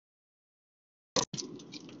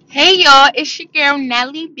Hey y'all, it's your girl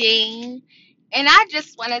Nelly B. And I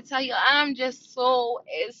just want to tell you, I'm just so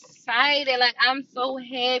excited. Like, I'm so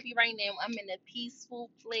happy right now. I'm in a peaceful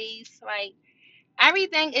place. Like,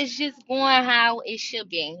 everything is just going how it should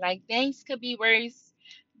be. Like, things could be worse,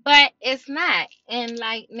 but it's not. And,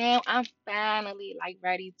 like, now I'm finally, like,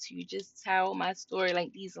 ready to just tell my story.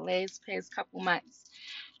 Like, these last past couple months,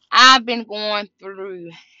 I've been going through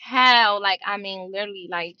hell. Like, I mean, literally,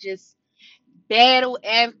 like, just battle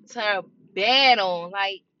after battle,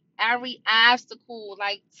 like every obstacle,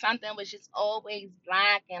 like something was just always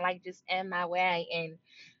blocking, like just in my way. And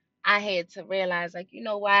I had to realize, like, you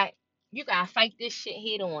know what? You gotta fight this shit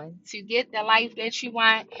head on to get the life that you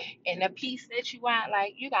want and the peace that you want.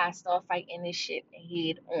 Like, you gotta start fighting this shit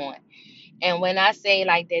head on. And when I say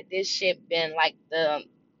like that, this shit been like the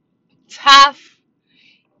tough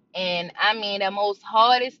and I mean the most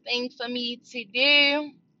hardest thing for me to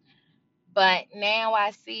do. But now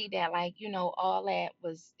I see that, like, all that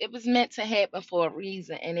it was meant to happen for a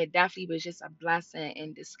reason, and it definitely was just a blessing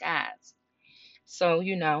in disguise. So,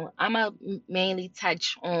 I'm gonna mainly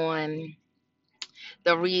touch on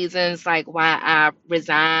the reasons, like, why I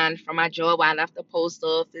resigned from my job, why I left the post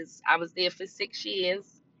office. I was there for 6 years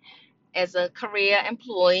as a career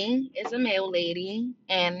employee, as a mail lady,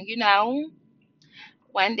 and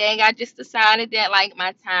one day I just decided that like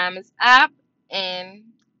my time is up and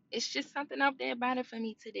it's just something up there about it for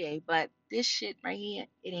me today. But this shit right here,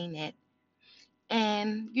 it ain't it.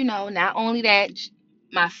 And not only that,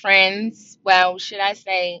 my friends, well, should I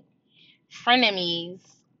say frenemies,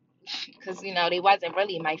 because they wasn't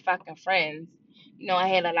really my fucking friends. I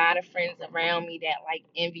had a lot of friends around me that like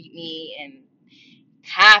envied me and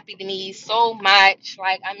copied me so much.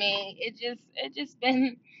 Like, I mean, it just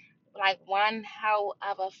been like one hell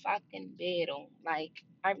of a fucking battle, like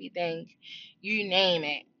everything, you name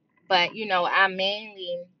it. But I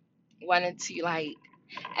mainly wanted to like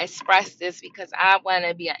express this because I want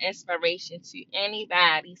to be an inspiration to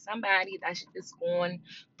anybody, somebody that's just going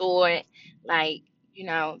through it. Like,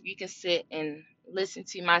 you can sit and listen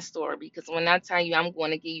to my story because when I tell you, I'm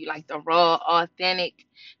going to give you like the raw, authentic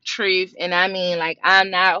truth. And I mean, like, I'm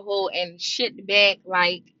not holding shit back.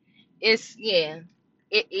 Like, yeah,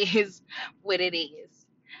 it is what it is.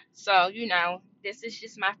 So, this is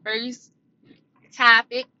just my first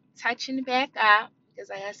topic, touching back up because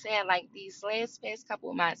like I said, like these last past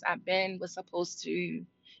couple of months I've been was supposed to,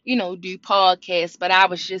 do podcasts, but I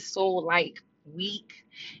was just so like weak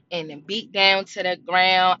and then beat down to the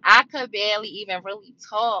ground. I could barely even really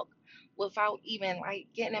talk without even like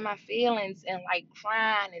getting in my feelings and like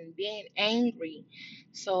crying and being angry.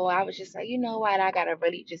 So I was just like, you know what, I gotta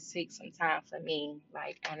really just take some time for me.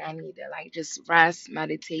 Like, and I need to like just rest,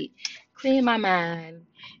 meditate, clear my mind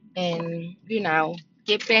and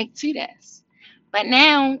get back to this. But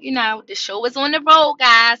now, the show is on the road,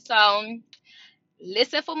 guys. So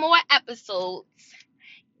listen for more episodes.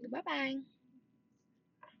 Bye bye.